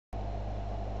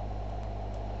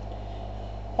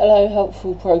Hello,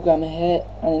 helpful programmer here,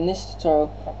 and in this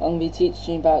tutorial I'm going to be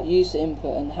teaching you about user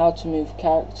input and how to move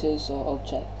characters or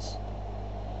objects.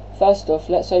 First off,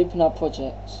 let's open our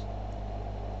project.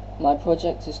 My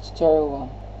project is tutorial 1.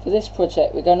 For this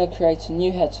project we're going to create a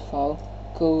new header file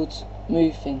called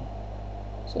moving.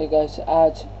 So we go to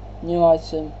add, new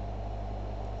item,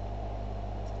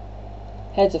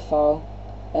 header file,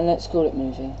 and let's call it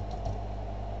moving.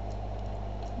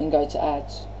 And go to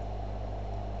add.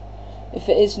 If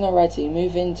it isn't already,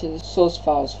 move into the source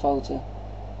files folder.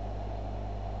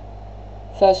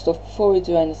 First off, before we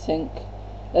do anything,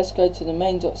 let's go to the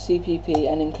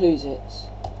main.cpp and include it.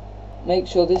 Make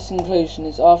sure this inclusion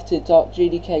is after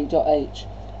 .gdk.h,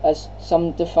 as some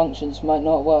of the functions might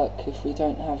not work if we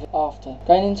don't have it after.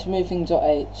 Going into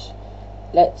moving.h,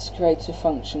 let's create a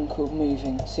function called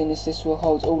moving, seeing as this will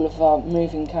hold all of our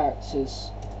moving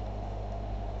characters.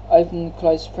 Open and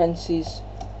close parentheses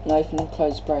and open and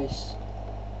close brace.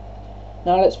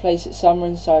 Now let's place it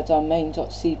somewhere inside our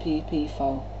main.cpp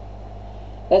file.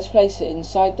 Let's place it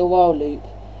inside the while loop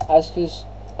as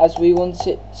we want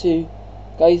it to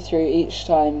go through each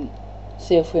time,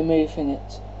 see if we're moving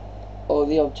it or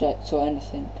the object or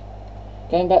anything.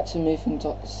 Going back to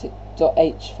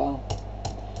moving.h file,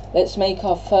 let's make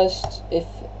our first if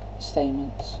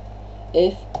statement.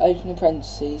 If, open the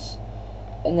parentheses,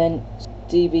 and then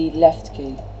db left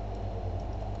key.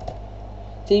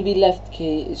 db left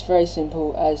key is very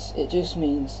simple, as it just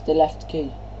means the left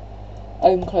key.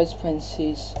 Open close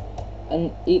parentheses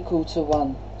and equal to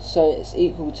 1, so it's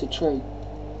equal to true.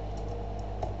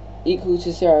 Equal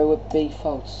to 0 would be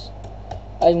false.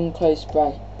 Open close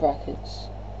brackets.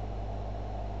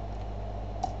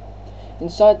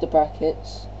 Inside the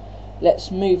brackets,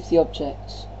 let's move the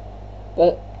object.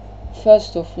 But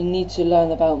first off, we need to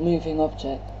learn about moving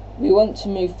object. We want to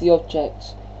move the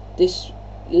object this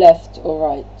left or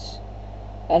right,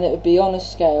 and it would be on a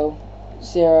scale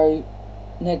 0,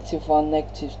 -1,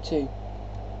 -2,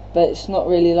 but it's not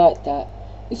really like that.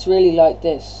 It's really like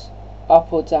this,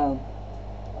 up or down.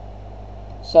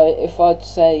 So if I'd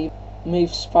say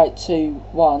move sprite to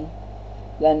 1,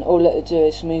 then all it would do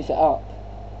is move it up.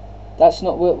 That's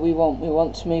not what we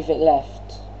want to move it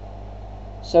left.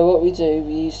 So what we do,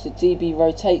 we use the db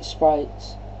rotate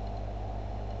sprite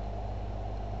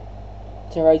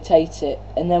to rotate it,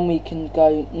 and then we can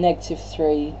go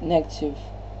 -3, -3,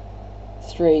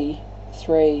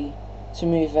 3 to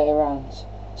move it around.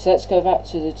 So let's go back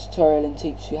to the tutorial and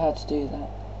teach you how to do that.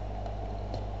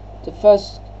 The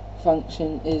first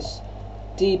function is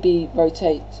db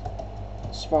rotate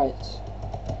sprite,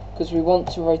 because we want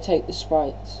to rotate the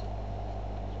sprite.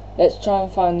 Let's try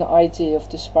and find the ID of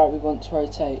the sprite we want to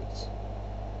rotate.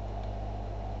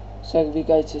 So we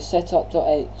go to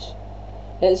setup.h.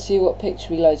 Let's see what picture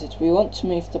we loaded. We want to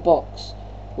move the box,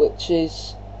 which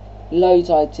is load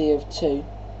ID of 2,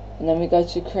 and then we go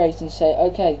to create and say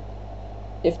okay,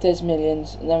 if there's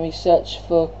millions, and then we search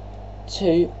for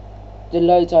 2, the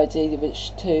load ID,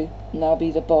 which 2, and that'll be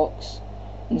the box,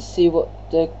 and see what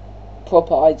the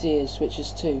proper ID is, which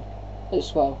is 2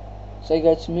 as well. So you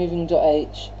go to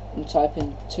moving.h and type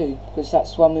in 2, because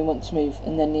that's the one we want to move,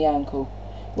 and then the angle.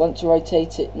 We want to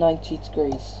rotate it 90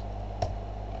 degrees.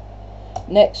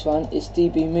 Next one is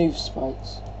db move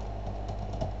sprites.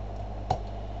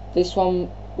 This one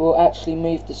will actually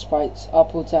move the sprites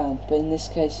up or down, but in this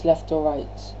case left or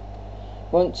right.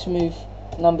 We want to move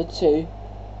number 2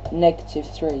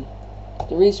 -3.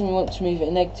 The reason we want to move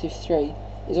it -3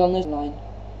 is on this line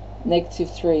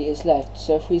 -3 is left,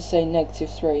 so if we say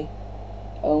 -3,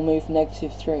 it will move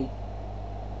 -3.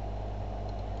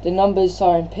 The numbers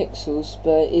are in pixels,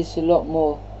 but it is a lot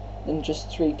more than just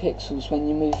 3 pixels when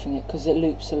you're moving it, because it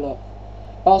loops a lot.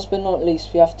 Last but not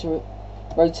least, we have to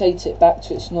rotate it back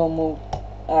to its normal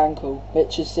angle,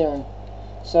 which is 0.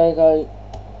 So I go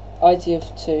ID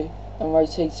of 2 and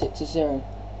rotate it to 0.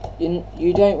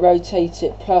 You don't rotate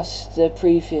it plus the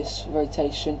previous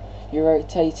rotation, you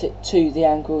rotate it to the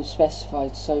angle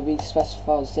specified, so we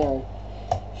specify 0.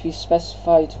 If you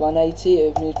specified 180, it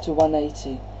would move to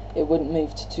 180. It wouldn't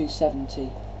move to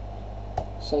 270.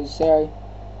 So 0,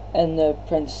 and the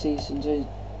parentheses and do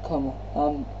comma,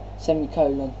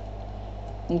 semicolon,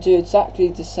 and do exactly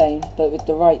the same but with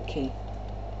the right key.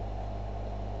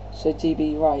 So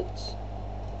db right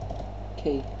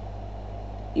key.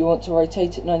 You want to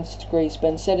rotate it 90 degrees, but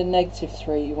instead of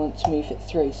 -3 you want to move it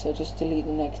 3, so just delete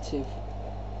the negative.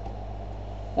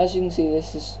 As you can see,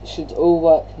 this should all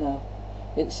work now,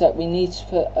 except we need to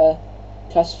put a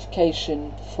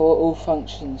classification for all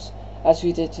functions, as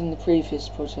we did in the previous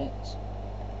project.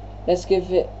 Let's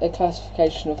give it a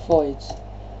classification of void.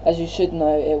 As you should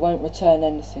know, it won't return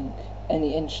anything,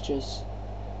 any integers.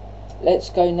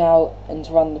 Let's go now and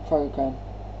run the program.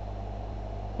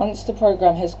 Once the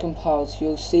program has compiled,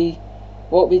 you'll see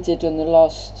what we did on the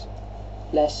last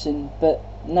lesson, but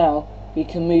now we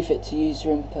can move it to user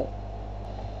input.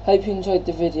 Hope you enjoyed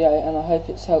the video, and I hope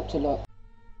it's helped a lot.